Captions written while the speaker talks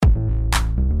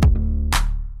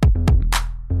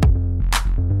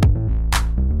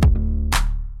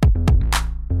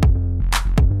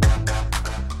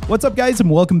What's up, guys, and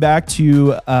welcome back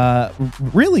to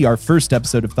really our first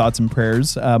episode of Thoughts and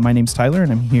Prayers. My name's Tyler,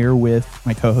 and I'm here with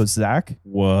my co-host, Zach.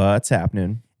 What's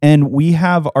happening? And we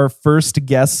have our first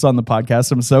guests on the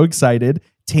podcast. I'm so excited.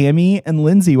 Tammy and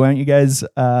Lindsay, why don't you guys,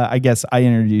 I guess I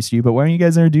introduced you, but why don't you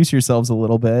guys introduce yourselves a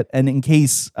little bit? And in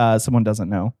case someone doesn't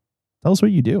know, tell us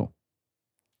what you do.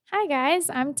 Hi, guys.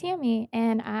 I'm Tammy,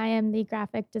 and I am the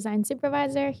graphic design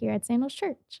supervisor here at Sandals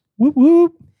Church. Whoop,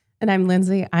 whoop. And I'm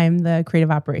Lindsay. I'm the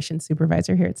creative operations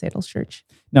supervisor here at Sandals Church.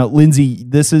 Now, Lindsay,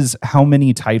 this is how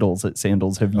many titles at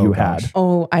Sandals have you had?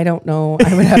 Oh, I don't know.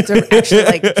 I would have to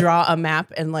actually draw a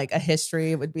map and a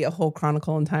history. It would be a whole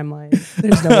chronicle and timeline.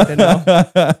 There's no way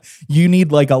to know. You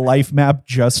need a life map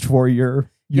just for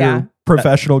your Yeah.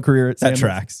 professional career at That Sandals.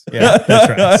 tracks. Yeah, that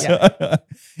tracks.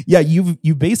 Yeah,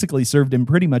 you've basically served in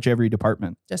pretty much every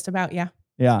department. Just about, yeah.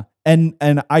 Yeah. And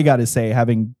I got to say,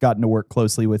 having gotten to work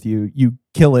closely with you, you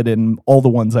kill it in all the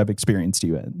ones I've experienced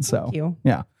you in. So, Thank you.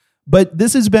 yeah. But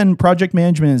this has been, project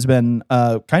management has been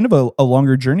kind of a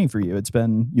longer journey for you.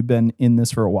 You've been in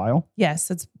this for a while.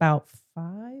 Yes, it's about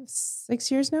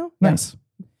 5-6 years now. Nice.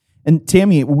 And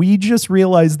Tammy, we just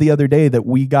realized the other day that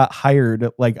we got hired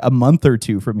a month or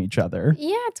two from each other.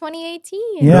 Yeah, 2018.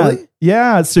 Yeah. Really?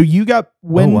 Yeah. So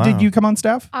when wow. did you come on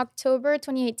staff? October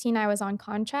 2018, I was on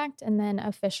contract, and then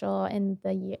official in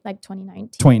the year 2019.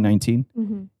 2019.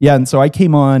 Mm-hmm. Yeah. And so I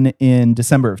came on in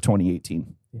December of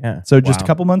 2018. Yeah. So just Wow. a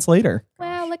couple months later.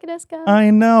 Wow, look at us go. I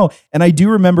know. And I do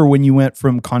remember when you went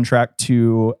from contract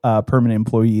to permanent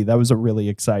employee. That was a really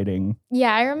exciting.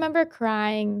 Yeah, I remember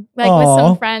crying with Aw.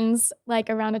 some friends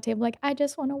around a table I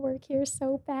just want to work here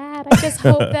so bad. I just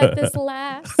hope that this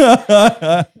lasts.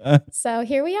 So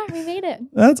here we are. We made it.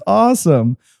 That's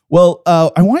awesome. Well,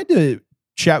 I wanted to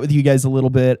chat with you guys a little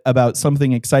bit about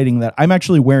something exciting that I'm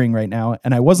actually wearing right now.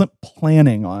 And I wasn't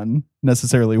planning on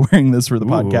necessarily wearing this for the Ooh.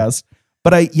 podcast.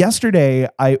 But yesterday,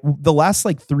 the last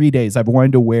 3 days, I've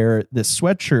wanted to wear this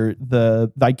sweatshirt,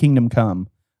 the Thy Kingdom Come,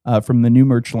 from the new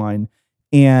merch line.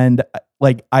 And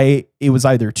it was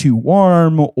either too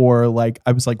warm or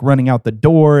I was running out the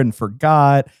door and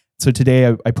forgot. So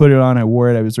today I put it on, I wore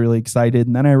it, I was really excited.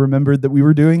 And then I remembered that we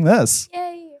were doing this.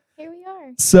 Yay. Here we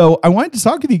are. So I wanted to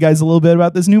talk with you guys a little bit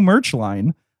about this new merch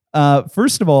line.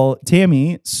 First of all,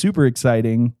 Tammy, super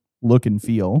exciting look and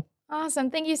feel.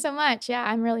 Awesome. Thank you so much. Yeah,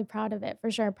 I'm really proud of it.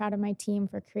 For sure. Proud of my team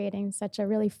for creating such a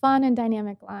really fun and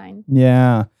dynamic line.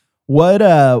 Yeah. We'll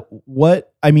get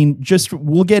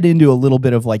into a little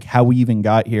bit of how we even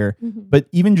got here, Mhm. but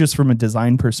even just from a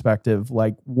design perspective,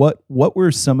 what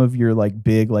were some of your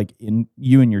big, in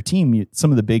you and your team,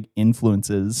 some of the big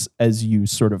influences as you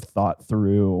sort of thought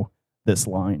through this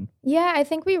line? Yeah, I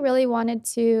think we really wanted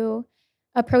to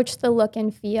approach the look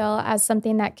and feel as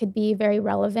something that could be very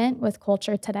relevant with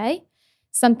culture today.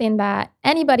 Something that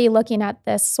anybody looking at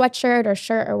this sweatshirt or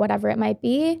shirt or whatever it might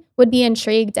be would be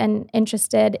intrigued and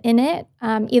interested in it,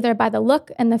 either by the look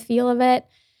and the feel of it,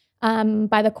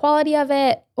 by the quality of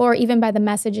it, or even by the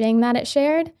messaging that it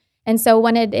shared. And so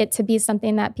wanted it to be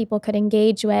something that people could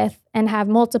engage with and have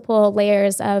multiple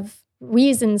layers of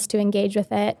reasons to engage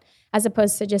with it, as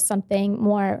opposed to just something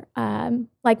more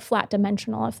flat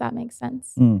dimensional, if that makes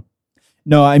sense.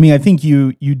 No, I mean, I think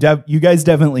you guys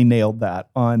definitely nailed that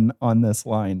on this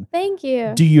line. Thank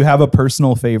you. Do you have a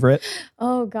personal favorite?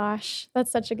 Oh gosh,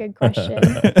 that's such a good question.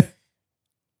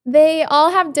 They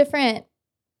all have different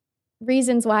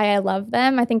reasons why I love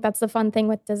them. I think that's the fun thing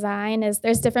with design is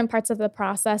there's different parts of the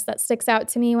process that sticks out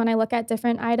to me when I look at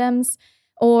different items,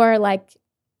 or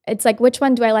it's which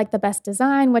one do I like the best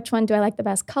design? Which one do I like the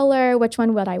best color? Which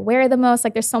one would I wear the most?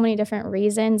 There's so many different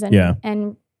reasons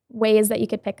and ways that you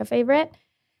could pick a favorite.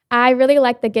 I really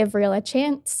like the Give Real a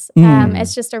Chance.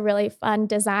 It's just a really fun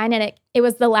design, and it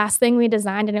was the last thing we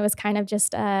designed, and it was kind of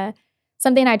just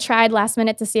something I tried last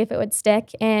minute to see if it would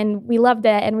stick, and we loved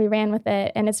it, and we ran with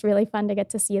it, and it's really fun to get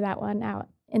to see that one out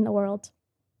in the world.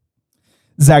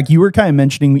 Zach, you were kind of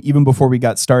mentioning even before we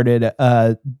got started,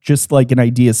 just an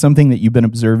idea, something that you've been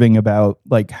observing about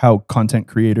how content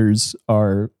creators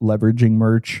are leveraging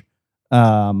merch.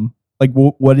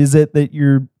 What is it that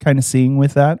you're kind of seeing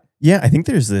with that? Yeah, I think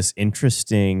there's this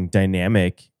interesting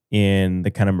dynamic in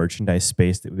the kind of merchandise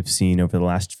space that we've seen over the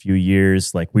last few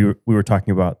years. We were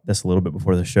talking about this a little bit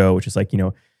before the show, which is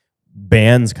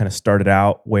bands kind of started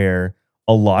out where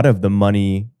a lot of the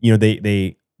money,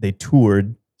 they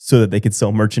toured so that they could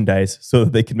sell merchandise, so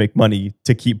that they could make money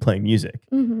to keep playing music.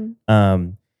 Mm-hmm.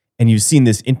 And you've seen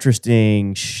this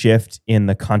interesting shift in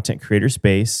the content creator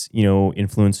space,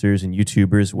 influencers and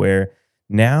YouTubers, where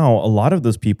now a lot of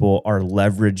those people are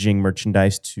leveraging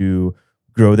merchandise to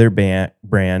grow their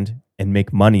brand and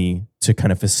make money to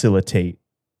kind of facilitate,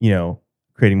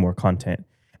 creating more content.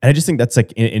 And I just think that's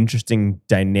like an interesting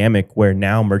dynamic where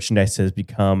now merchandise has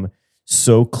become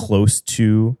so close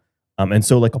to and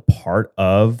so like a part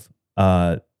of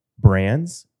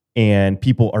brands, and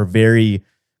people are very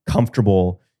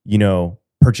comfortable,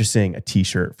 purchasing a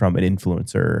t-shirt from an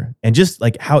influencer, and just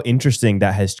like how interesting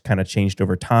that has kind of changed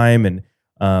over time. And,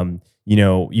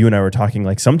 you and I were talking,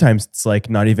 like sometimes it's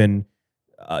like not even,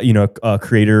 a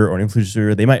creator or an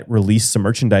influencer, they might release some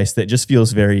merchandise that just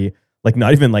feels very like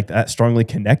not even like that strongly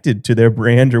connected to their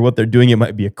brand or what they're doing. It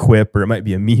might be a quip or it might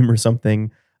be a meme or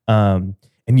something.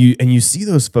 And you see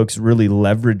those folks really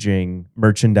leveraging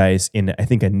merchandise in, I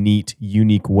think, a neat,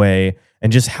 unique way,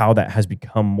 and just how that has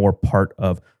become more part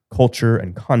of culture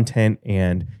and content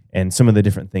and some of the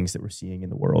different things that we're seeing in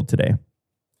the world today.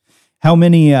 How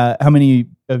many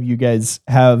of you guys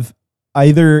have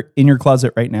either in your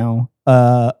closet right now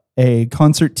a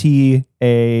concert tee,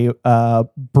 a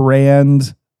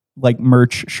brand like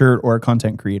merch shirt, or a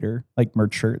content creator like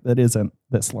merch shirt that isn't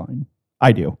this line?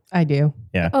 I do.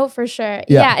 Yeah. Oh, for sure.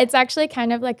 Yeah, it's actually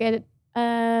kind of like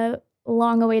a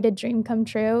long-awaited dream come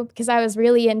true, because I was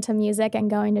really into music and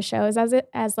going to shows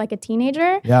as like a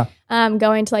teenager. Yeah.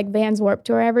 Going to like Vans Warped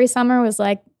Tour every summer was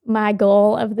like my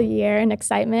goal of the year and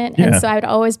excitement. Yeah. And so I would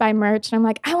always buy merch, and I'm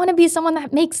like, I want to be someone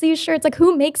that makes these shirts. Like,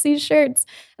 who makes these shirts?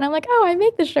 And I'm like, oh, I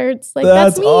make the shirts. Like,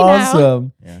 that's me now.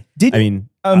 Awesome. Yeah.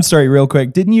 I'm sorry, real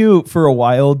quick. Didn't you for a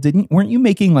while? Weren't you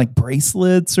making like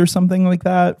bracelets or something like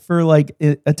that for like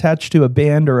attached to a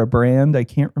band or a brand? I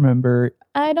can't remember.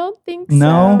 I don't think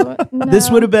No? so. No. This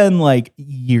would have been like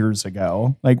years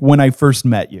ago, like when I first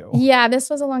met you. Yeah, this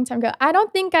was a long time ago. I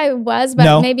don't think I was, but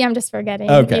No? maybe I'm just forgetting.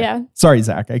 Okay. Yeah. Sorry,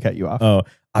 Zach, I cut you off. Oh,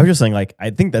 I was just saying, like, I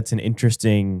think that's an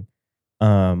interesting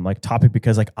like topic,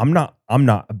 because like I'm not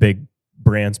a big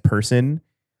brands person.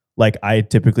 Like, I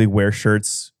typically wear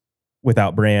shirts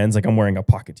without brands. Like, I'm wearing a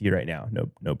pocket tee right now,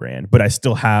 no brand, but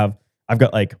I've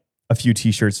got like a few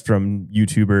t-shirts from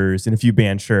YouTubers and a few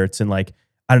band shirts, and like,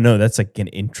 I don't know, that's like an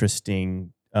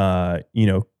interesting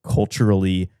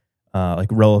culturally like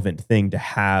relevant thing to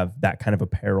have that kind of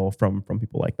apparel from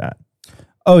people like that.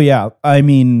 Oh yeah, I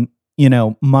mean,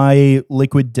 my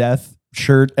Liquid Death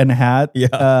shirt and hat. Yeah.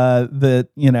 That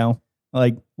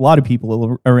like a lot of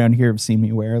people around here have seen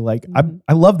me wear. Like,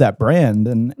 I love that brand,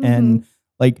 and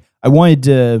like I wanted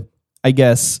to, I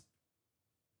guess.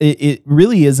 It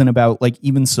really isn't about like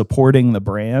even supporting the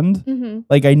brand. Mm-hmm.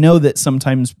 Like, I know that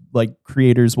sometimes like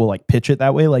creators will like pitch it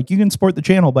that way. Like, you can support the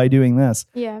channel by doing this.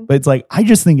 Yeah. But it's like, I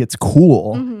just think it's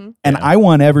cool. Mm-hmm. And I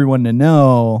want everyone to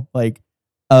know like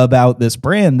about this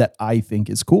brand that I think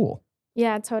is cool.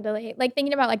 Yeah, totally. Like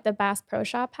thinking about like the Bass Pro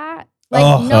Shop hat.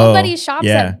 Like nobody shops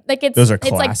at, like those are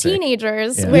it's like classic.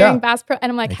 teenagers Yeah. wearing Bass Pro, and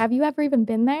I'm like, have you ever even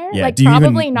been there? Yeah. Like, Do you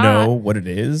probably even not. know what it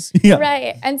is? Yeah.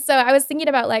 Right. And so I was thinking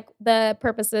about like the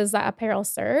purposes that apparel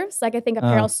serves. Like, I think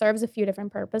apparel serves a few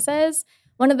different purposes.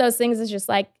 One of those things is just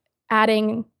like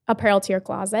adding apparel to your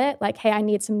closet. Like, hey, I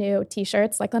need some new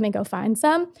t-shirts. Like, let me go find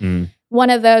some. One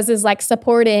of those is like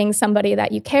supporting somebody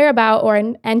that you care about, or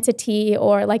an entity,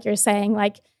 or like you're saying,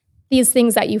 like these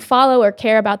things that you follow or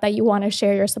care about that you want to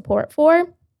share your support for.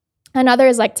 Another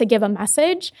is like to give a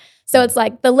message. So it's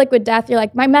like the Liquid Death. You're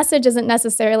like, my message isn't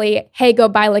necessarily, hey, go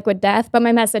buy Liquid Death, but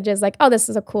my message is like, oh, this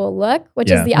is a cool look,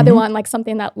 which is the other one, like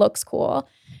something that looks cool.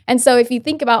 And so if you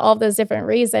think about all those different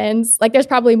reasons, like there's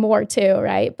probably more too,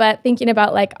 right? But thinking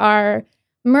about like our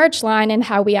merch line and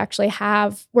how we actually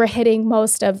we're hitting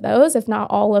most of those, if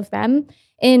not all of them,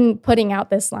 in putting out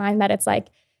this line that it's like,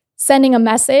 sending a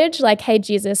message like, hey,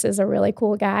 Jesus is a really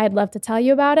cool guy. I'd love to tell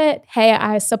you about it. Hey,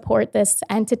 I support this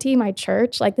entity, my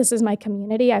church. Like, this is my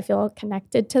community. I feel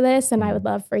connected to this, and I would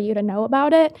love for you to know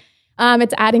about it.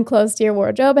 It's adding clothes to your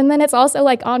wardrobe. And then it's also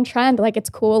like on trend. Like, it's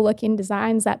cool looking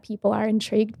designs that people are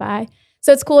intrigued by.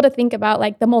 So it's cool to think about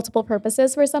like the multiple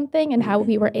purposes for something and how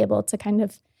we were able to kind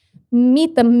of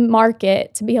meet the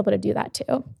market to be able to do that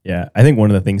too. Yeah. I think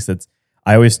one of the things that's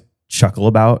I always chuckle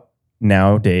about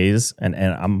nowadays, and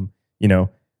I'm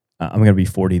I'm gonna be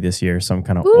 40 this year, so I'm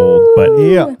kind of old, but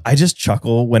Yeah. I just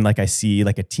chuckle when like I see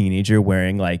like a teenager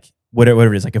wearing like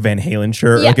whatever it is, like a Van Halen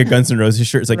shirt or like a Guns N' Roses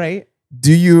shirt. It's like, right?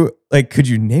 do you like, could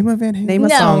you name a Van Halen Name a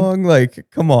No. song. Like,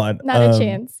 come on. Not a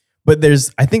chance. But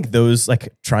I think those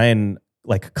like try and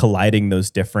like colliding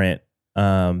those different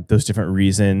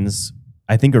reasons,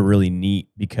 I think are really neat,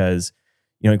 because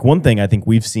like one thing I think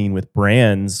we've seen with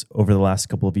brands over the last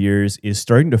couple of years is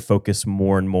starting to focus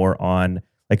more and more on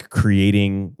like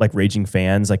creating like raging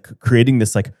fans, like creating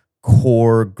this like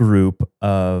core group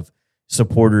of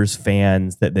supporters,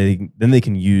 fans that they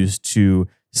can use to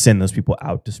send those people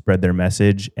out to spread their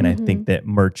message. And I think that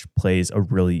merch plays a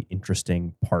really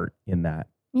interesting part in that.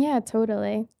 Yeah,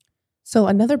 totally. So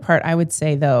another part I would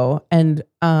say though, and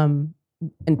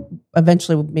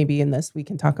eventually maybe in this we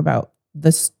can talk about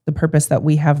the purpose that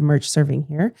we have merch serving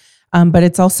here, but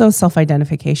it's also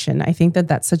self-identification. I think that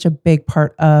that's such a big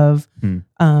part of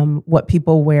what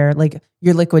people wear, like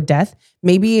your Liquid Death.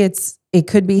 Maybe it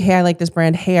could be, hey, I like this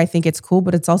brand. Hey, I think it's cool,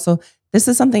 but it's also, this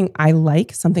is something I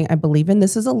like, something I believe in.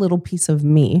 This is a little piece of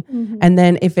me. Mhm. And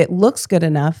then if it looks good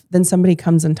enough, then somebody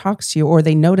comes and talks to you, or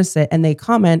they notice it and they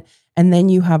comment, and then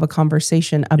you have a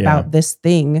conversation about this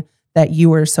thing that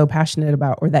you are so passionate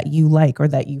about, or that you like, or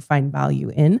that you find value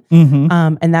in.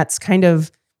 Mm-hmm. And that's kind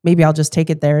of, maybe I'll just take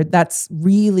it there. That's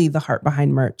really the heart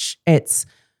behind merch. It's,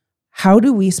 how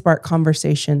do we spark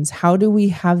conversations? How do we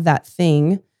have that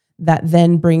thing that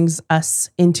then brings us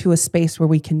into a space where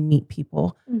we can meet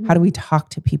people? Mhm. How do we talk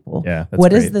to people? Yeah, that's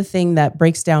What is great. the thing that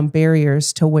breaks down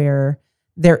barriers to where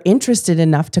they're interested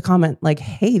enough to comment like,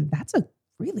 hey, that's a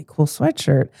really cool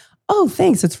sweatshirt. Oh,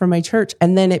 thanks. It's from my church.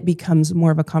 And then it becomes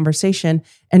more of a conversation.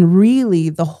 And really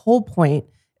the whole point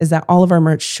is that all of our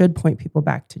merch should point people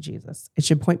back to Jesus. It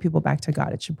should point people back to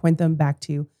God. It should point them back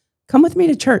to, come with me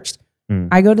to church.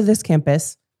 I go to this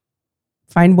campus.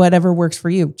 Find whatever works for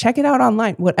you. Check it out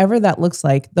online, whatever that looks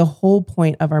like. The whole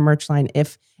point of our merch line,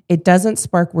 if it doesn't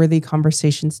spark worthy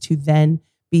conversations to then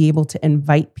be able to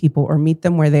invite people or meet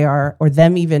them where they are, or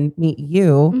them even meet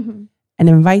you Mhm. and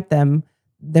invite them,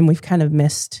 then we've kind of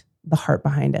missed the heart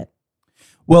behind it.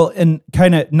 Well, and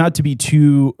kind of not to be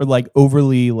too like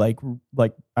overly like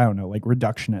I don't know, like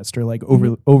reductionist or like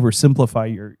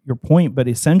oversimplify your point, but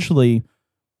essentially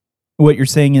what you're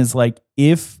saying is like,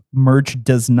 if merch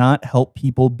does not help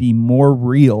people be more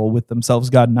real with themselves,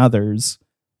 God, and others,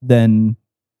 then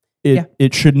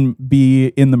it shouldn't be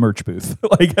in the merch booth.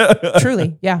 Like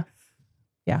Truly, yeah.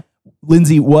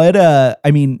 Lindsay, what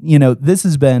I mean, you know, this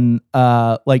has been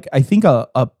like I think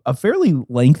a fairly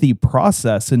lengthy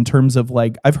process in terms of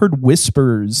like I've heard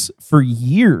whispers for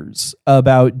years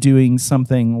about doing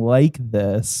something like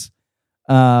this.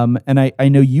 And I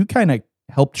know you kind of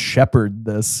helped shepherd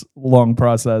this long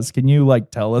process. Can you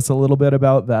like tell us a little bit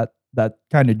about that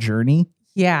kind of journey?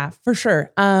 Yeah, for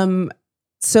sure.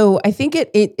 So I think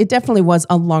it definitely was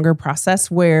a longer process,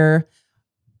 where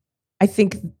I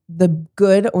think the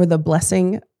good or the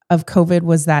blessing of COVID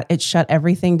was that it shut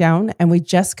everything down, and we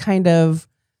just kind of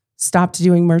stopped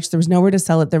doing merch. There was nowhere to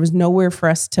sell it. There was nowhere for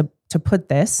us to put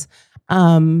this.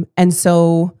 And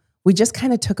so we just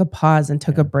kind of took a pause and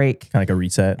took a break. Kind of like a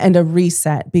reset. And a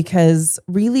reset, because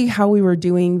really how we were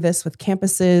doing this with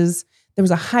campuses, there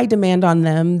was a high demand on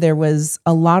them. There was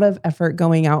a lot of effort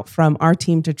going out from our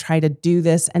team to try to do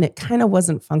this, and it kind of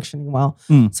wasn't functioning well.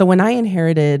 So when I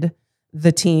inherited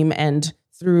the team, and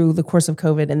through the course of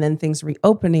COVID and then things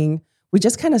reopening, we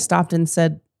just kind of stopped and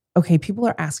said, okay, people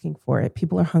are asking for it.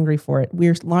 People are hungry for it.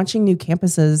 We're launching new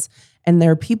campuses, and there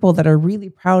are people that are really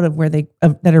proud of where they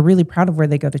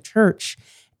go to church.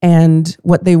 And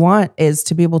what they want is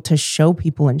to be able to show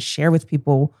people and share with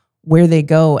people where they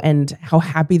go and how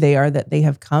happy they are that they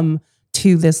have come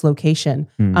to this location.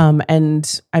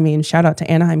 And I mean, shout out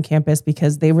to Anaheim campus,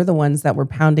 because they were the ones that were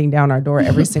pounding down our door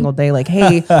every single day. Like,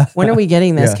 hey, when are we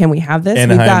getting this? Yeah. Can we have this?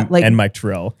 Anaheim We've got like and Mike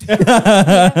Terrell.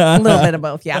 a little bit of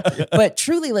both. Yeah. But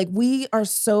truly, like, we are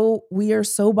so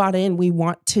bought in. We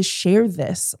want to share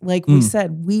this. Like we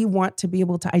said, we want to be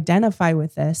able to identify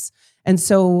with this. And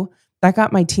so that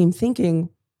got my team thinking,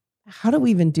 how do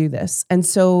we even do this? And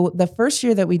so the first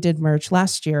year that we did merch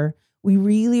last year, we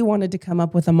really wanted to come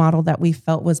up with a model that we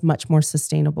felt was much more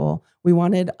sustainable. We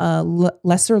wanted a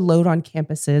lesser load on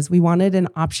campuses. We wanted an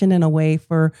option and a way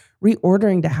for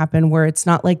reordering to happen, where it's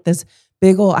not like this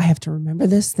big old, I have to remember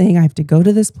this thing, I have to go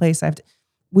to this place.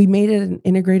 We made it an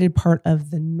integrated part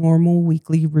of the normal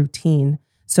weekly routine.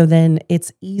 So then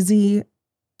it's easy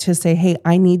to say, hey,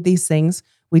 I need these things.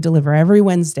 We deliver every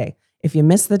Wednesday. If you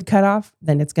miss the cutoff,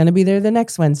 then it's going to be there the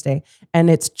next Wednesday. And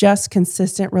it's just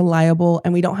consistent, reliable,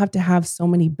 and we don't have to have so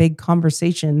many big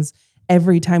conversations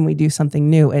every time we do something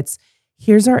new. It's,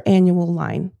 here's our annual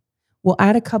line. We'll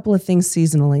add a couple of things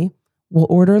seasonally. We'll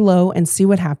order low and see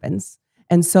what happens.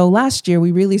 And so last year,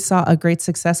 we really saw a great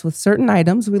success with certain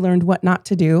items. We learned what not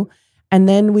to do, and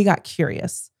then we got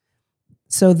curious.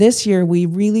 So this year, we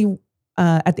really,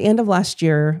 at the end of last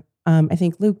year, I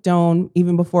think Luke Doan,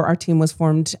 even before our team was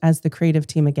formed as the creative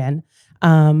team again,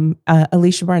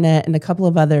 Alicia Barnett and a couple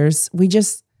of others, we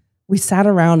sat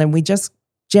around and we just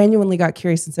genuinely got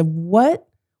curious and said, what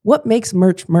makes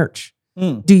merch?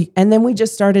 And then we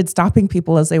just started stopping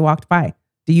people as they walked by.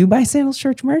 Do you buy Sandals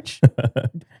Church merch?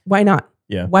 Why not?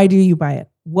 Yeah. Why do you buy it?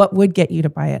 What would get you to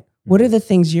buy it? What are the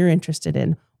things you're interested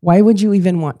in? Why would you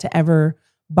even want to ever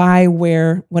buy,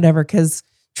 wear, whatever? Because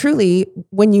truly,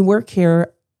 when you work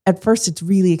here, at first it's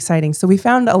really exciting. So we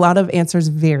found a lot of answers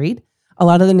varied. A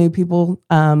lot of the new people,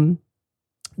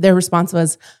 their response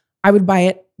was, I would buy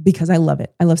it because I love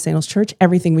it. I love Sandals Church.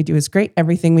 Everything we do is great.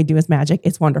 Everything we do is magic.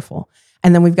 It's wonderful.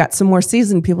 And then we've got some more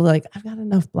seasoned people like, I've got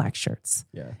enough black shirts.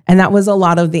 Yeah. And that was a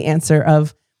lot of the answer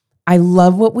of, I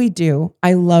love what we do.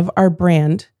 I love our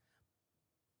brand,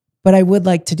 but I would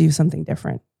like to do something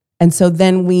different. And so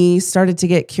then we started to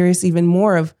get curious even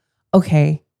more of,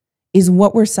 okay, is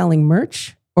what we're selling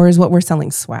merch or is what we're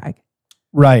selling swag?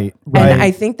 Right. And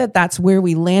I think that that's where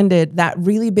we landed, that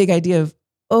really big idea of,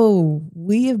 oh,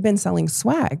 we have been selling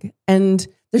swag and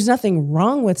there's nothing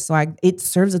wrong with swag. It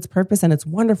serves its purpose and it's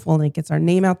wonderful and it gets our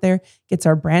name out there, gets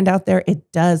our brand out there.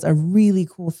 It does a really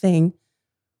cool thing.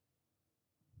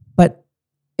 But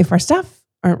if our staff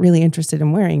aren't really interested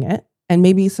in wearing it, and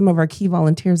maybe some of our key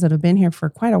volunteers that have been here for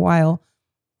quite a while,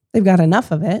 they've got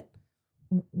enough of it,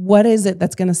 what is it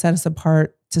that's going to set us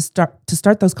apart to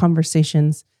start those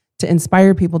conversations, to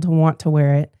inspire people to want to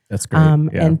wear it? That's great.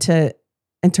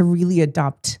 And to really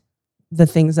adopt the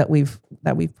things that we've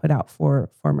put out for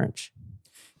merch.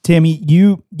 Tammy,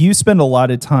 you spend a lot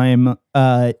of time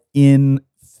in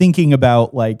thinking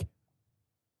about like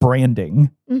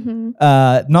branding. Mm-hmm.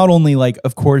 Not only like,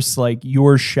 of course, like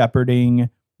you're shepherding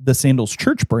the Sandals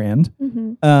Church brand,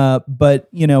 Mm-hmm. but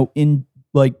you know, in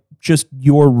like just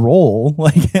your role,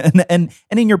 like and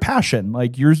in your passion,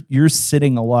 like you're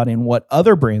sitting a lot in what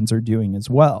other brands are doing as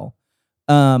well.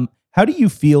 How do you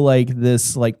feel like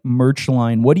this like merch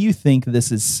line? What do you think this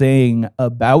is saying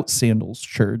about Sandals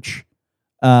Church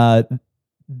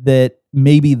that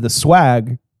maybe the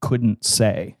swag couldn't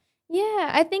say? Yeah,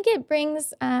 I think it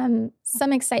brings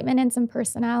some excitement and some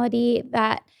personality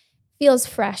that feels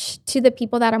fresh to the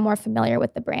people that are more familiar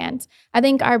with the brand. I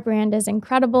think our brand is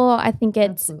incredible. I think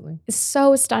it's Absolutely.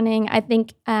 so stunning. I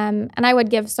think, and I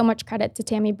would give so much credit to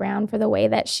Tammy Brown for the way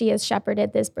that she has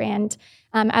shepherded this brand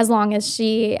as long as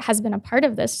she has been a part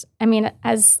of this. I mean,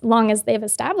 as long as they've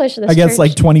established this I guess church.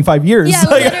 like 25 years. Yeah,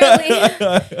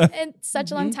 literally. And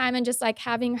such a long time, and just like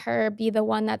having her be the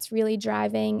one that's really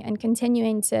driving and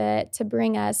continuing to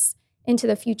bring us into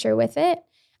the future with it.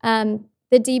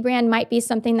 The D brand might be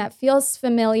something that feels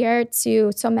familiar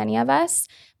to so many of us,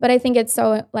 but I think it's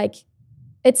so like,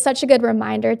 it's such a good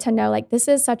reminder to know like this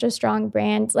is such a strong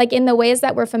brand. Like in the ways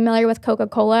that we're familiar with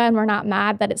Coca-Cola and we're not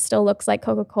mad that it still looks like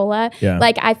Coca-Cola. Yeah.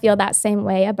 Like I feel that same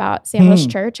way about Sandals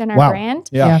Church and our Wow. brand.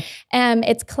 Yeah.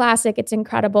 It's classic. It's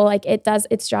incredible. Like it does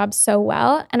its job so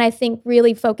well. And I think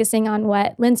really focusing on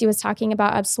what Lindsay was talking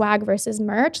about of swag versus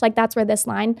merch, like that's where this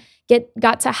line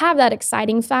got to have that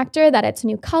exciting factor that it's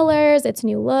new colors, it's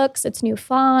new looks, it's new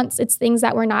fonts, it's things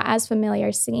that we're not as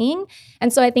familiar seeing.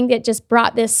 And so I think it just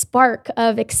brought this spark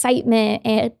of excitement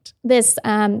and this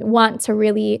want to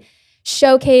really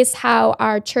showcase how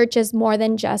our church is more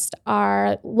than just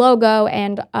our logo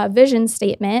and a vision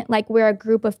statement. Like we're a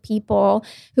group of people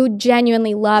who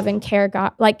genuinely love and care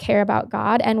about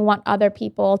God and want other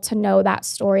people to know that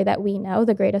story that we know,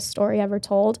 the greatest story ever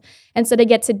told. And so to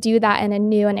get to do that in a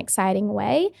new and exciting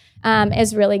way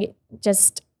is really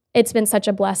just, it's been such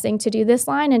a blessing to do this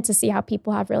line and to see how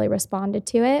people have really responded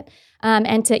to it.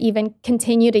 And to even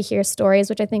continue to hear stories,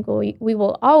 which I think we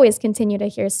will always continue to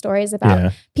hear stories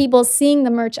about people seeing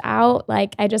the merch out.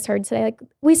 Like I just heard today, like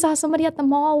we saw somebody at the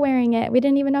mall wearing it. We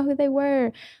didn't even know who they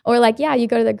were. Or like, yeah, you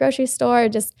go to the grocery store,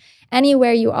 just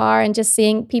anywhere you are and just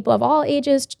seeing people of all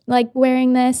ages like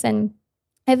wearing this. And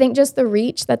I think just the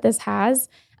reach that this has,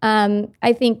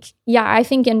 I think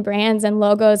in brands and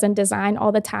logos and design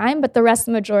all the time, but the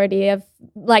majority of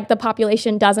like the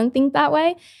population doesn't think that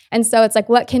way. And so it's like,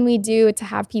 what can we do to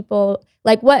have people,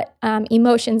 like what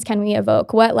emotions can we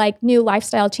evoke? What like new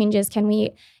lifestyle changes can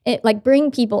we bring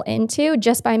people into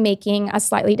just by making a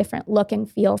slightly different look and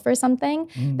feel for something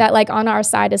that like on our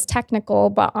side is technical,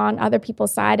 but on other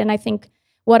people's side. And I think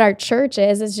what our church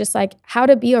is just like how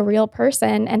to be a real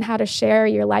person and how to share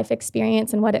your life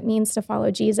experience and what it means to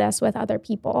follow Jesus with other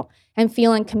people and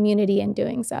feel in community in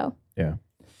doing so. Yeah.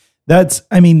 That's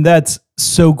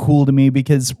so cool to me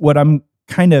because what I'm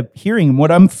kind of hearing,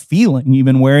 what I'm feeling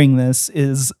even wearing this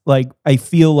is like, I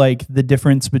feel like the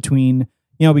difference between,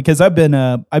 you know, because I've been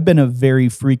a very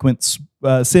frequent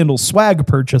sandal swag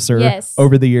purchaser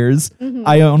over the years. Mm-hmm.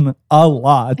 I own a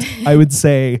lot. I would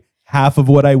say half of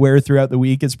what I wear throughout the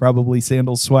week is probably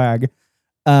sandal swag.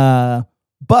 But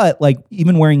like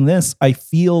even wearing this, I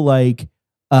feel like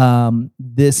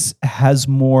this has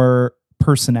more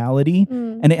personality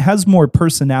and it has more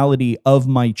personality of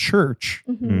my church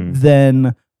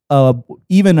than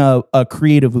even a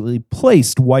creatively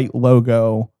placed white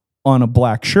logo on a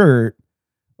black shirt.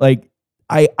 Like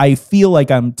I feel like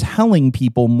I'm telling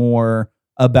people more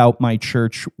about my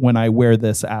church when I wear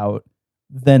this out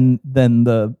than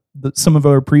the some of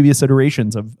our previous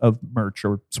iterations of merch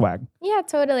or swag. Yeah,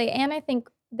 totally. And I think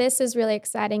this is really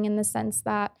exciting in the sense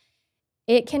that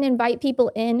it can invite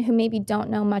people in who maybe don't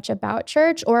know much about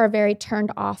church or are very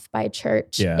turned off by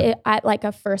church at like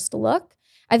a first look.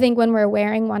 I think when we're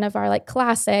wearing one of our like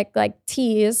classic like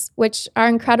tees, which are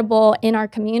incredible in our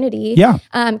community,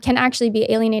 can actually be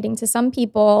alienating to some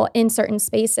people in certain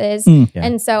spaces.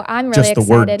 And so I'm really just the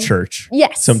excited. word church.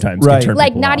 Yes. Sometimes can turn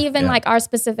like people not off. even like our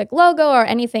specific logo or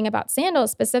anything about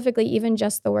sandals, specifically even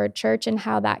just the word church and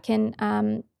how that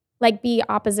can like be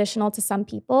oppositional to some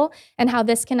people and how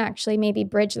this can actually maybe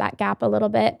bridge that gap a little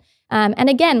bit. And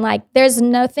again, like there's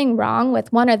nothing wrong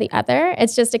with one or the other.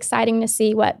 It's just exciting to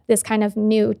see what this kind of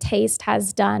new taste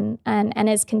has done and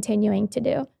is continuing to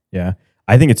do. Yeah.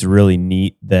 I think it's really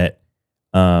neat that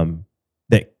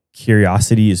that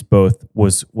curiosity is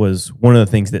was one of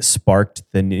the things that sparked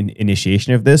the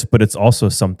initiation of this, but it's also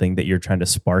something that you're trying to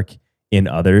spark in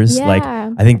others. Yeah. Like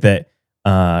I think that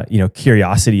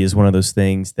curiosity is one of those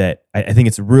things that I think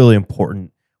it's really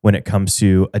important when it comes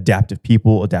to adaptive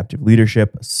people, adaptive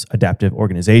leadership, adaptive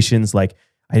organizations. Like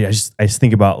I just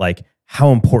think about like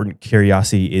how important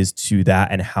curiosity is to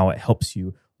that and how it helps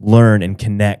you learn and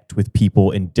connect with people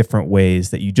in different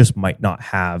ways that you just might not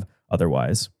have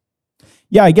otherwise.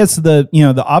 Yeah, I guess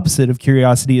the opposite of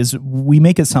curiosity is we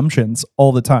make assumptions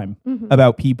all the time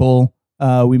about people.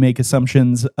 We make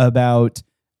assumptions about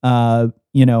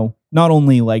not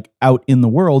only like out in the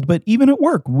world, but even at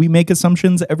work. We make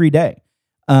assumptions every day.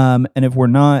 And if we're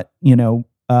not,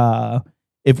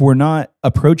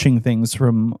 approaching things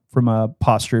from a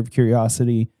posture of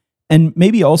curiosity, and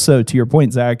maybe also to your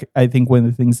point, Zach, I think one of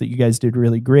the things that you guys did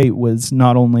really great was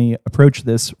not only approach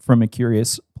this from a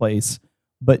curious place,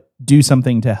 but do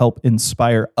something to help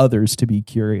inspire others to be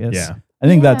curious. Yeah. I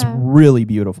think that's really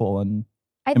beautiful and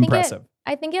impressive.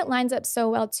 I think it lines up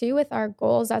so well too with our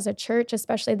goals as a church,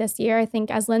 especially this year. I think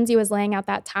as Lindsay was laying out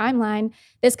that timeline,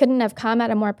 this couldn't have come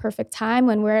at a more perfect time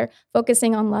when we're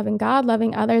focusing on loving God,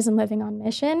 loving others, and living on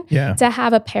mission. Yeah. To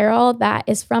have apparel that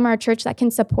is from our church that can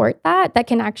support that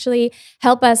can actually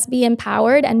help us be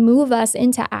empowered and move us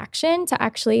into action to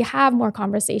actually have more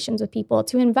conversations with people,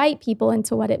 to invite people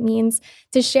into what it means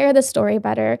to share the story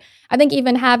better. I think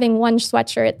even having one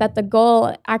sweatshirt that the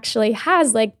goal actually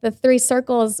has like the 3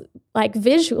 circles like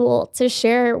visual to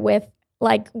share with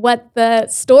like what the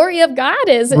story of God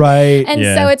is. Right. And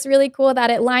so it's really cool that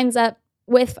it lines up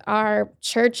with our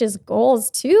church's goals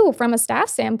too, from a staff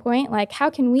standpoint. Like how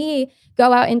can we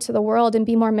go out into the world and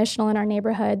be more missional in our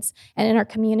neighborhoods and in our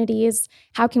communities?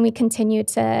 How can we continue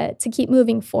to keep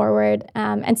moving forward?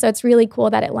 And so it's really cool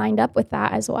that it lined up with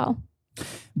that as well.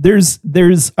 There's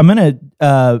I'm going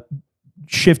to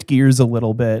shift gears a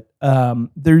little bit.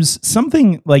 There's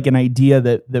something like an idea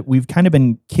that we've kind of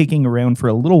been kicking around for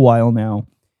a little while now,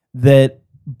 that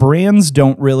brands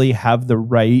don't really have the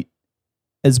right,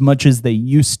 as much as they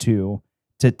used to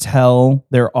tell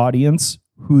their audience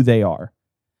who they are.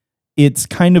 It's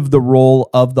kind of the role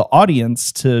of the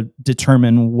audience to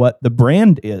determine what the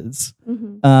brand is.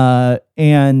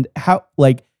 And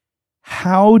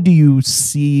how do you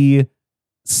see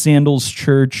Sandals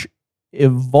Church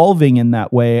evolving in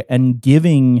that way and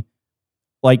giving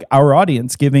like our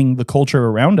audience, giving the culture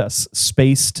around us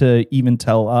space to even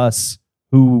tell us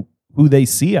who they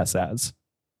see us as?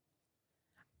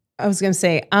 I was going to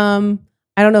say, I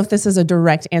don't know if this is a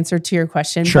direct answer to your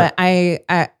question, but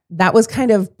I that was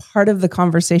kind of part of the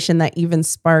conversation that even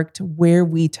sparked where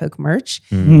we took merch.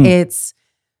 It's,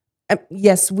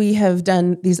 yes, we have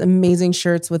done these amazing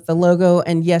shirts with the logo,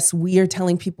 and yes, we are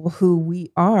telling people who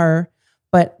we are,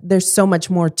 but there's so much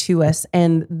more to us,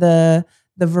 and the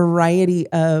variety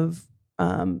of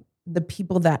the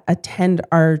people that attend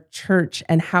our church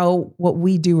and how what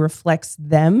we do reflects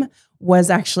them was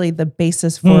actually the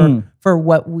basis for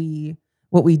what we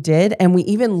did. And we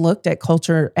even looked at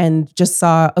culture and just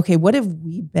saw, okay, what have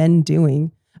we been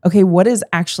doing? Okay, what is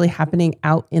actually happening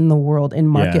out in the world in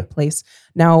marketplace?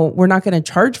 Now, we're not going to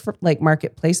charge for like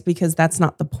marketplace because that's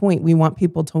not the point. We want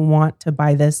people to want to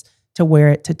buy this, to wear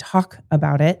it, to talk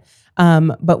about it.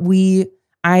 But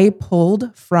I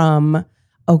pulled from,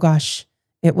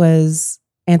 it was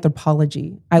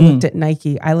Anthropologie. I looked at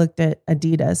Nike. I looked at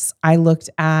Adidas. I looked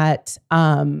at,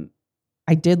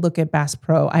 I did look at Bass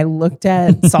Pro. I looked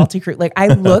at Salty Creek. Like I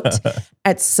looked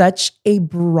at such a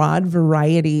broad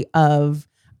variety of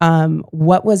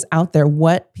what was out there,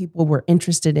 what people were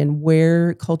interested in,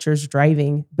 where culture's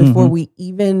driving before we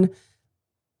even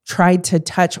tried to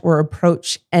touch or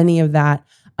approach any of that.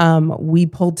 we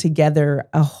pulled together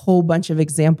a whole bunch of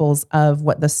examples of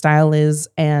what the style is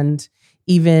and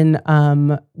even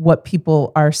what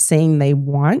people are saying they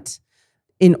want,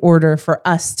 in order for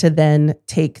us to then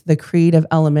take the creative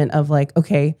element of like,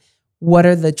 okay, what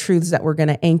are the truths that we're going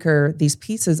to anchor these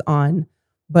pieces on,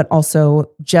 but also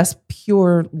just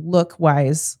pure look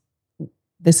wise,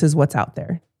 this is what's out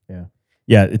there.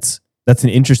 Yeah, that's an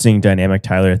interesting dynamic,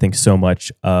 Tyler. I think so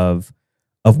much of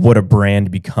what a brand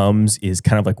becomes is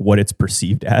kind of like what it's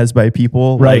perceived as by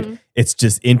people. Right. Like, it's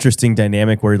just interesting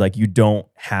dynamic where like you don't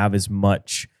have as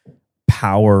much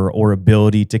power or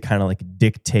ability to kind of like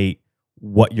dictate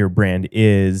what your brand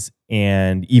is,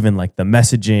 and even like the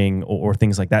messaging or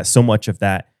things like that. So much of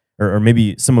that, or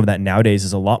maybe some of that nowadays,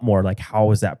 is a lot more like, how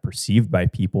is that perceived by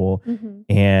people?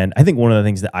 And I think one of the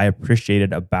things that I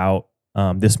appreciated about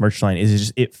this merch line is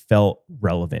just it felt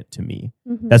relevant to me.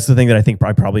 That's the thing that I think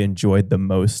I probably enjoyed the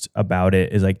most about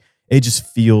it, is like it just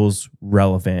feels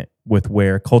relevant with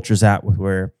where culture's at, with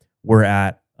where we're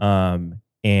at.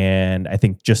 And I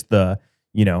think just the,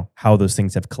 how those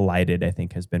things have collided, I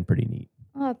think has been pretty neat.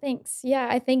 Oh, thanks. Yeah,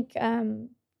 I think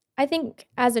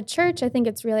as a church, I think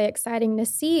it's really exciting to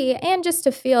see and just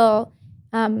to feel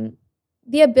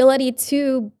the ability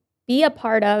to be a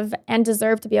part of and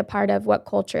deserve to be a part of what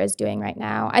culture is doing right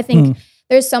now. I think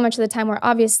there's so much of the time where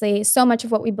obviously so much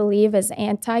of what we believe is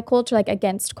anti-culture, like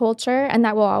against culture, and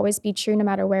that will always be true no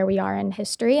matter where we are in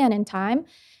history and in time.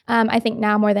 I think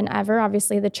now more than ever,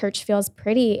 obviously the church feels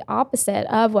pretty opposite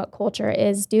of what culture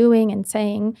is doing and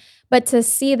saying, but to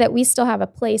see that we still have a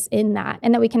place in that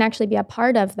and that we can actually be a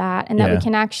part of that and that we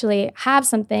can actually have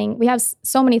something, we have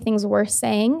so many things worth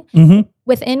saying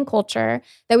within culture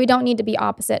that we don't need to be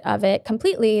opposite of it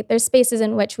completely. There's spaces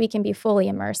in which we can be fully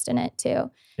immersed in it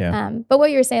too. But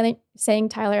what you were saying,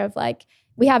 Tyler, of like,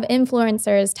 we have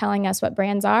influencers telling us what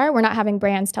brands are. We're not having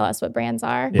brands tell us what brands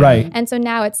are. Right. And so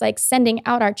now it's like sending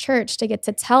out our church to get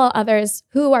to tell others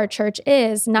who our church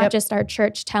is, not just our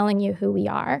church telling you who we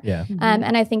are.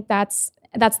 And I think that's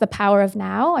the power of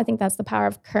now. I think that's the power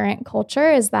of current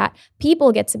culture, is that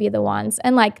people get to be the ones.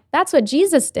 And like, that's what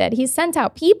Jesus did. He sent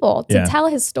out people to tell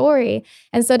his story.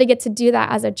 And so to get to do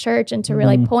that as a church and to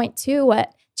really point to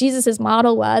what Jesus's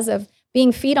model was of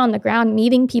being feet on the ground,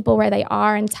 meeting people where they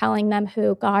are and telling them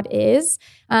who God is.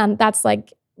 That's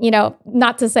like,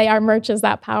 not to say our merch is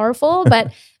that powerful,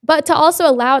 but to also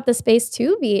allow it the space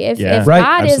to be. If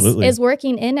God is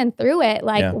working in and through it,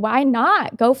 like, why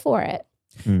not go for it?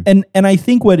 And I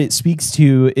think what it speaks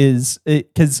to is,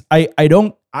 because I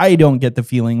don't get the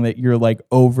feeling that you're like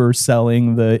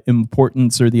overselling the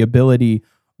importance or the ability.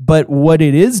 But what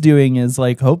it is doing is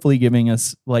like hopefully giving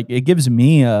us, like, it gives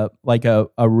me a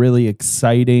really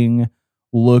exciting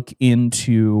look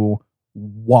into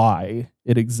why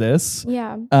it exists.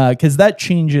 Yeah. Because that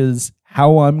changes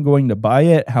how I'm going to buy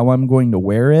it, how I'm going to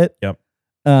wear it. Yep.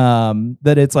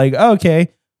 That it's like,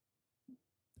 okay,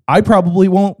 I probably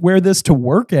won't wear this to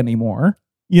work anymore.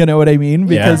 You know what I mean?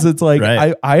 Because it's like,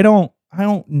 I don't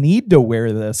need to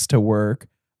wear this to work.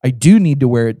 I do need to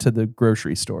wear it to the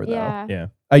grocery store though. Yeah.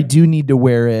 I do need to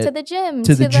wear it to the gym,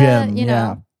 to the gym,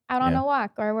 out on a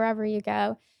walk or wherever you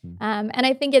go. And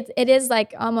I think it is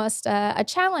like almost a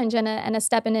challenge and a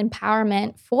step in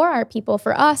empowerment for our people,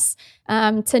 for us,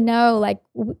 to know like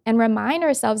and remind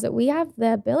ourselves that we have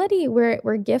the ability.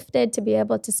 We're gifted to be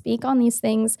able to speak on these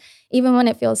things, even when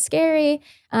it feels scary.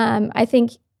 I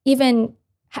think even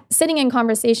sitting in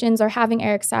conversations or having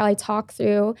Eric Sally talk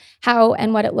through how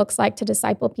and what it looks like to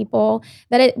disciple people,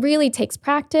 that it really takes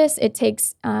practice, it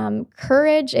takes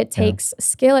courage, it takes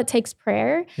skill, it takes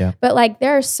prayer. But like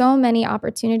there are so many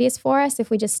opportunities for us if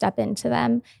we just step into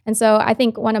them. And so I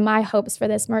think one of my hopes for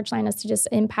this merch line is to just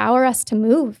empower us to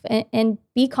move and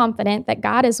be confident that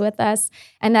God is with us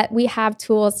and that we have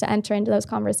tools to enter into those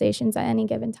conversations at any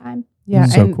given time. Yeah,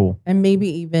 so cool. And maybe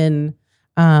even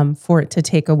for it to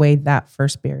take away that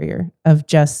first barrier of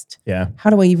just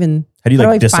how do I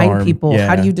find people?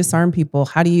 How do you disarm people?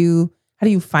 How do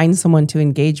you find someone to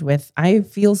engage with? I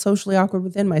feel socially awkward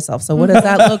within myself. So what does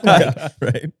that look like?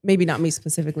 Right. Maybe not me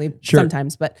specifically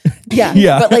sometimes, but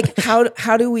Yeah. But like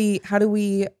how do we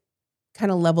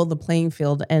kind of level the playing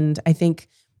field? And I think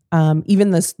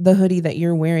even the hoodie that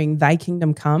you're wearing, Thy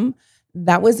Kingdom Come,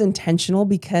 that was intentional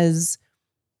because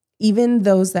even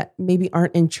those that maybe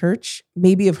aren't in church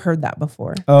maybe have heard that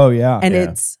before. Oh, yeah. And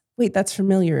it's, wait, that's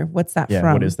familiar. What's that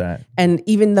from? What is that? And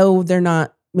even though they're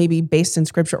not maybe based in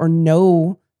scripture or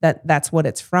know that that's what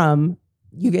it's from,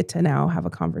 you get to now have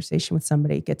a conversation with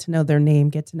somebody, get to know their name,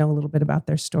 get to know a little bit about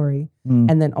their story.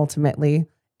 And then ultimately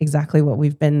exactly what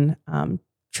we've been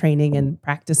training and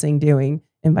practicing doing,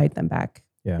 invite them back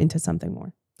into something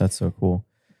more. That's so cool.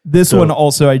 This So- one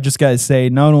also, I just gotta say,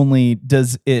 not only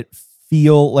does it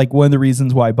feel like, one of the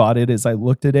reasons why I bought it is I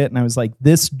looked at it and I was like,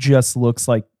 this just looks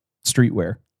like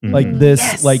streetwear. Like Mhm. this,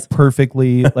 Yes. like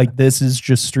perfectly, like this is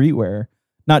just streetwear.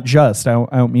 Not just, I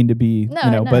don't mean to be,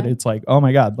 No, but no. it's like, oh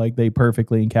my God, like they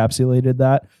perfectly encapsulated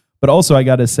that. But also I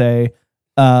gotta say,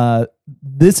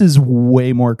 this is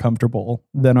way more comfortable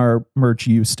than our merch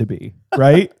used to be,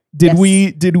 right? Did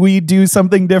Yes. we do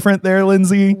something different there,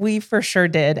 Lindsay? We for sure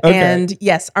did. Okay. And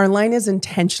yes, our line is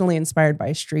intentionally inspired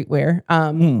by streetwear.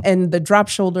 And the drop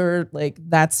shoulder, like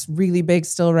that's really big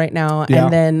still right now. Yeah.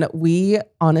 And then we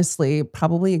honestly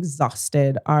probably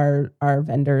exhausted our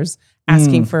vendors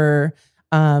asking for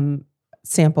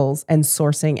samples and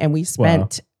sourcing. And we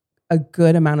spent a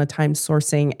good amount of time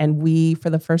sourcing. And we, for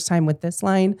the first time with this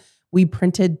line, we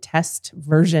printed test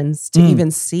versions to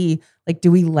even see, like, do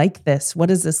we like this? What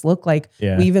does this look like?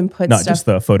 Yeah. We even put Not stuff. just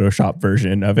the Photoshop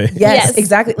version of it. Yes, Yes.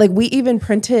 exactly. Like we even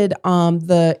printed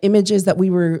the images that we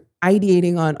were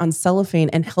ideating on cellophane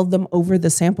and held them over the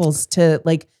samples to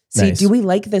like see, Nice. do we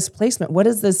like this placement? What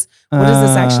does this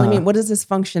actually mean? What does this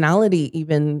functionality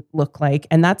even look like?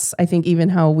 And that's, I think, even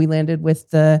how we landed with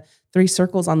the 3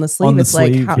 circles on the sleeve. On the It's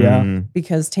like sleeve, how, yeah.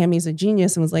 because Tammy's a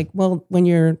genius and was like, well, when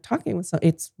you're talking with someone,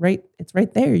 it's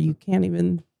right there. You can't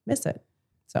even miss it.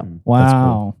 So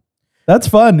Wow. That's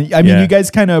fun. I mean, Yeah. you guys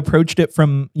kind of approached it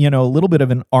from, a little bit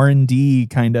of an R&D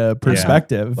kind of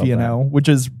perspective, Love that. which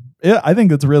is, I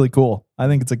think it's really cool. I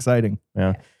think it's exciting.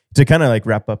 Yeah. To kind of like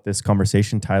wrap up this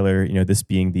conversation, Tyler, this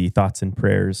being the Thoughts and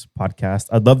Prayers podcast,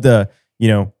 I'd love to,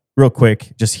 real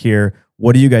quick, just hear,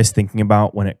 what are you guys thinking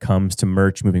about when it comes to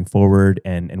merch moving forward?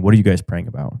 And what are you guys praying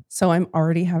about? So I'm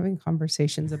already having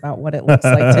conversations about what it looks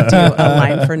like to do a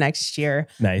line for next year.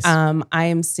 Nice. I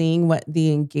am seeing what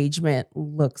the engagement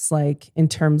looks like in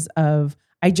terms of,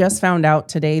 I just found out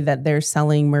today that they're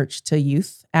selling merch to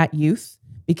youth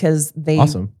because they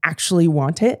Awesome. actually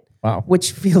want it, Wow.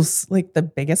 which feels like the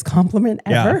biggest compliment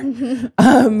Yeah.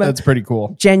 ever. That's pretty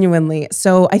cool. Genuinely.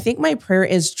 So I think my prayer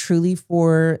is truly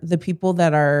for the people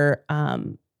that are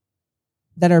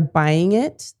buying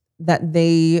it, that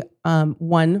they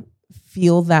one,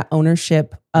 feel that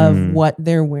ownership of what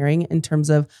they're wearing in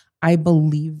terms of, I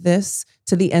believe this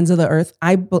to the ends of the earth.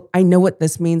 I know what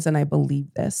this means and I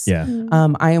believe this. Yeah.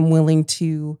 I am willing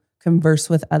to converse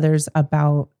with others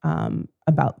about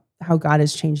how God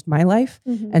has changed my life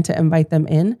and to invite them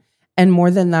in. And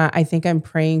more than that, I think I'm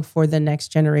praying for the next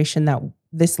generation that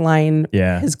this line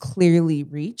Yeah. has clearly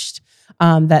reached,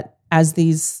 that as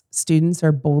these students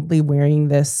are boldly wearing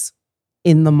this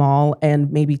in the mall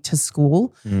and maybe to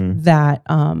school, that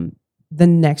the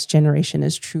next generation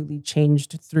is truly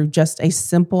changed through just a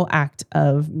simple act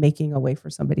of making a way for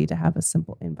somebody to have a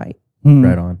simple invite.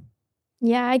 Right on.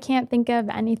 Yeah, I can't think of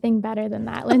anything better than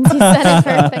that. Lindsay said it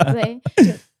perfectly.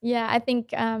 Yeah, I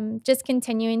think just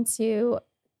continuing to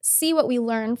see what we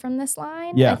learn from this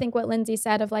line. Yeah. I think what Lindsay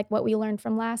said of like what we learned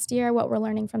from last year, what we're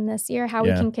learning from this year, how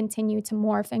Yeah. we can continue to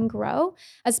morph and grow,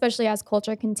 especially as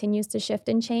culture continues to shift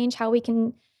and change, how we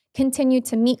can continue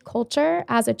to meet culture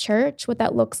as a church, what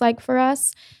that looks like for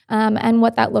us, and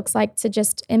what that looks like to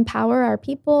just empower our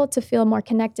people to feel more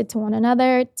connected to one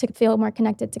another, to feel more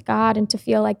connected to God, and to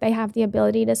feel like they have the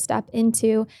ability to step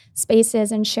into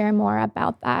spaces and share more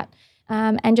about that.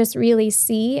 And just really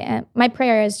see. And my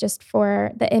prayer is just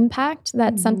for the impact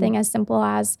that something as simple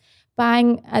as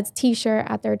buying a t-shirt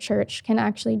at their church can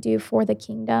actually do for the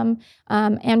kingdom,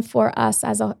 and for us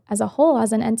as a whole,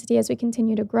 as an entity, as we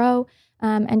continue to grow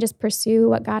and just pursue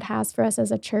what God has for us as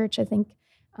a church. I think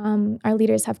our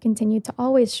leaders have continued to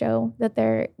always show that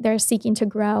they're seeking to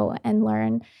grow and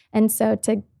learn. And so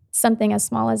to something as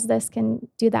small as this can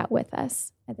do that with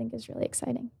us, I think is really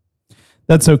exciting.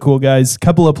 That's so cool, guys.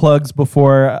 Couple of plugs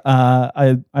before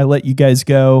I let you guys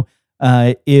go.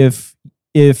 If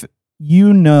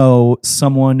you know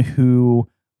someone who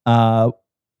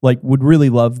would really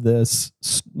love this,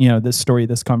 this story,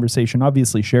 this conversation,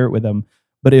 obviously share it with them.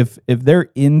 But if they're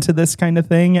into this kind of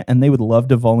thing and they would love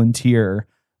to volunteer,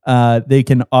 they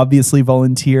can obviously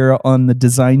volunteer on the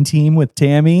design team with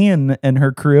Tammy and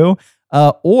her crew,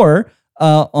 or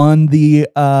on the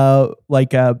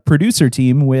producer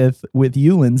team with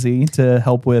you, Lindsay, to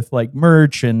help with like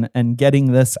merch and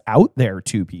getting this out there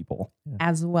to people.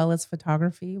 As well as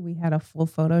photography. We had a full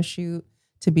photo shoot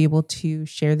to be able to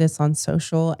share this on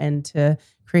social and to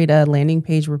create a landing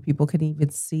page where people could even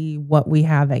see what we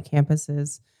have at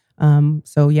campuses.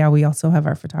 So yeah, we also have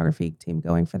our photography team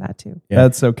going for that too. Yeah.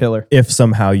 That's so killer. If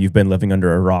somehow you've been living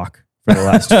under a rock for the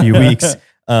last few weeks,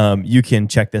 you can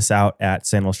check this out at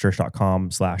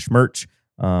sandalschurch.com/merch.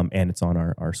 And it's on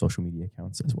our social media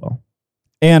accounts as well.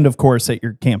 And of course at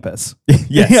your campus.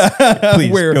 Yes.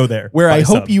 Please where, go there. Where Buy I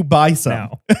hope some you buy some.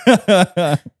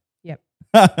 now. Yep.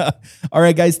 All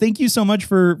right, guys. Thank you so much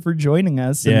for joining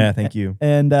us. Yeah, thank you.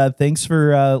 And thanks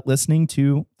for listening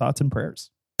to Thoughts and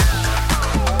Prayers.